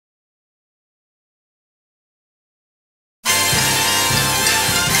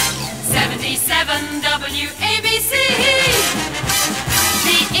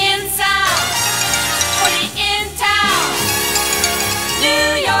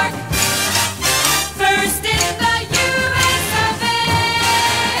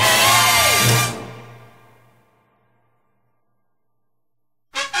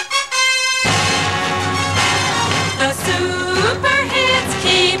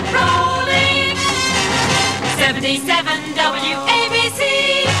77 WABC.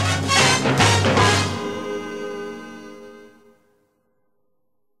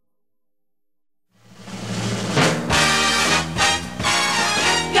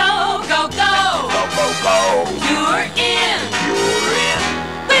 Go, go, go. Go, go, go. You're in. You're in.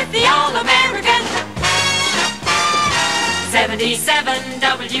 With the All-American 77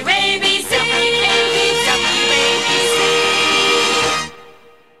 WABC.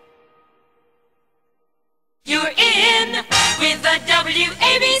 You're in with the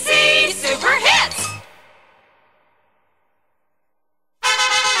WABC Super Hits.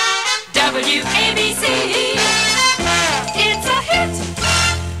 WABC, it's a hit.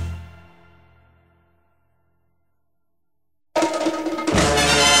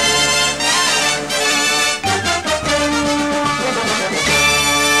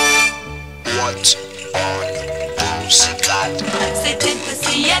 What's on musicat?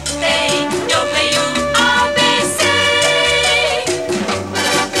 77 WABC.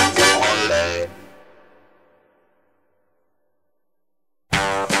 Ole.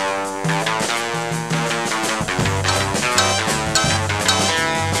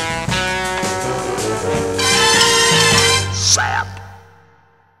 Sap.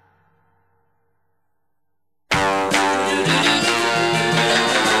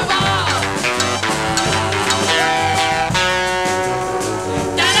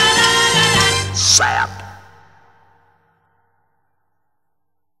 Sap.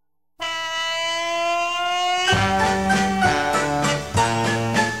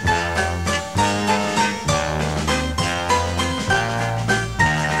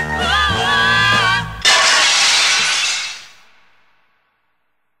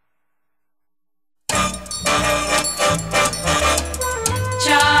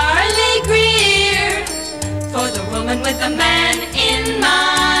 Charlie Greer, for the woman with the man in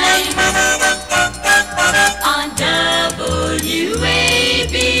mind. On WABC.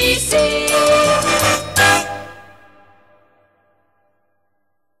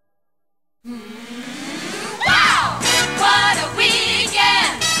 Wow! What a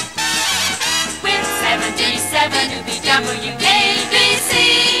weekend! With 77 WABC.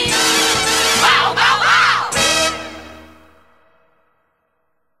 Wow, wow, wow!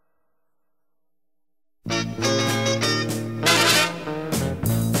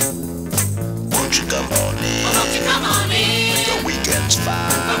 Won't you come on in? Won't you come on in? The weekend's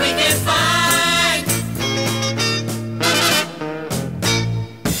fine. The weekend's fine.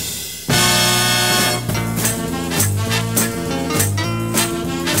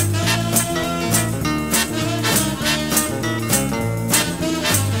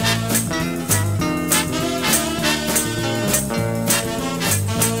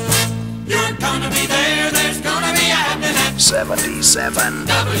 You're gonna be there, there's gonna be a happening at 77.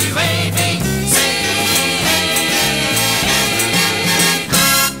 WABC.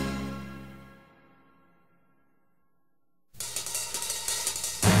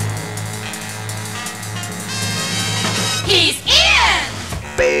 He's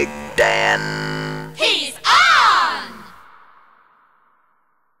in! Big Dan. He's on!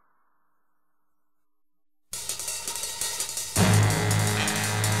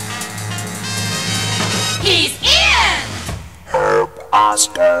 He's in! Herb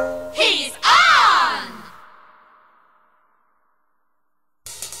Oscar. He's on!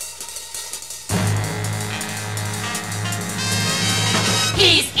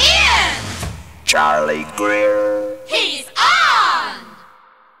 He's in! Charlie Greer. He's on!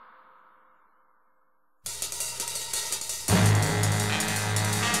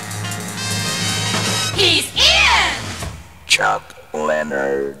 He's in! Chuck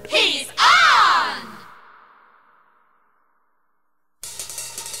Leonard. He's on!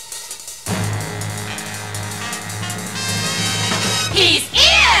 He's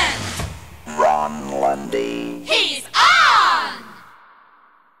in! Ron Lundy. He's on!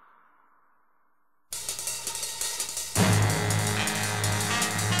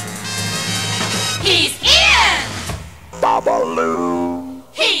 He's in! Babaloo.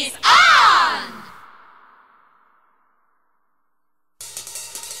 He's on!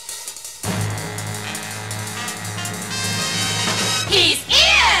 He's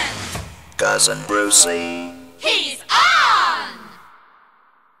in! Cousin Brucey. He's on!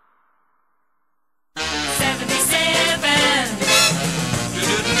 77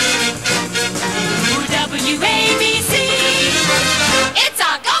 WABC. It's a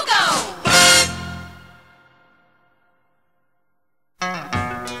go-go!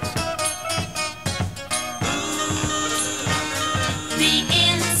 The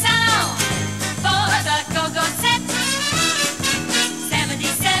in sound for the go-go set.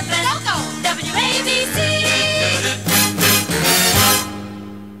 77 WABC.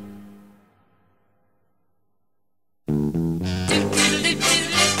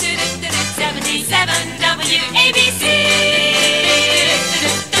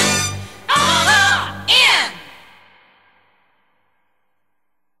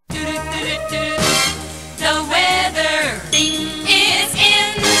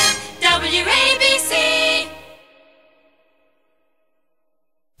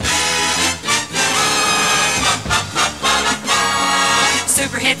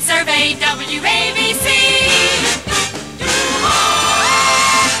 play WABC.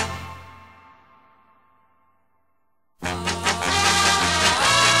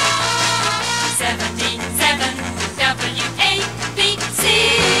 77 WABC.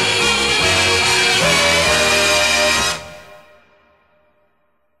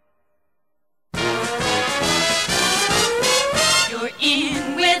 You're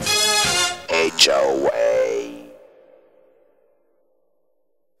in with HOA.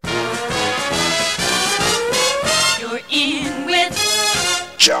 You're in with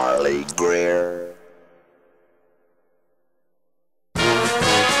Charlie Greer.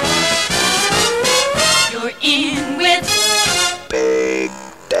 You're in with Big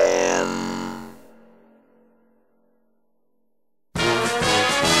Dan.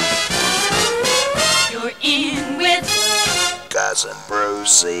 You're in with Cousin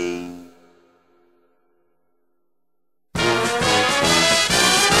Brucey.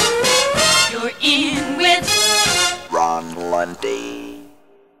 You're in with Ron Lundy.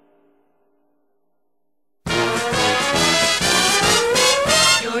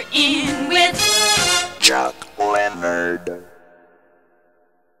 You're in with Chuck Leonard.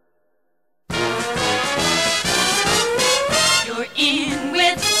 You're in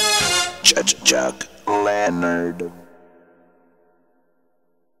with Chuck Leonard.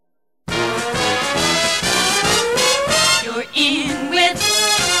 You're in with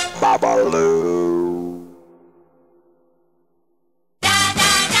Babaloo.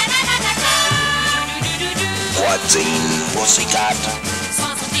 Voisine Pussycat.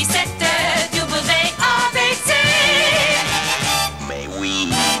 77 WABC. Mais oui.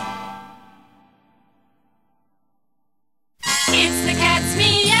 It's the cat's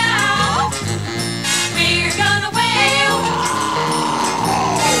meow. We're gonna wail.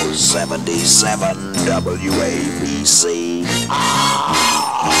 77 WABC.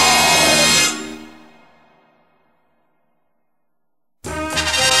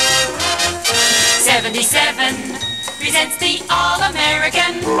 77 presents the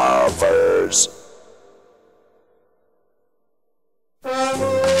All-American. Lovers.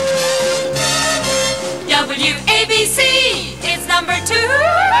 WABC, it's number 2.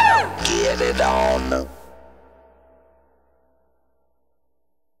 Get it on.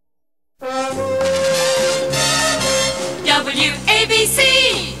 WABC,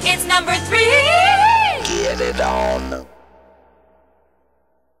 it's number 3. Get it on.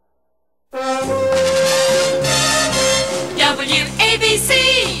 WABC,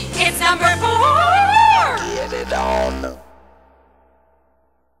 it's number 4. Get it on.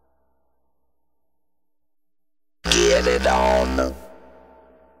 Get it on.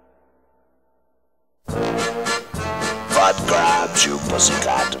 What grabs you,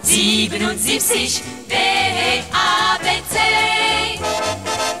 Pussycat? 77 WABC.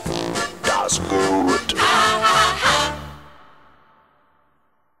 Das gut. Ha ha ha.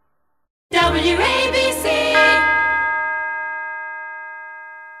 WABC.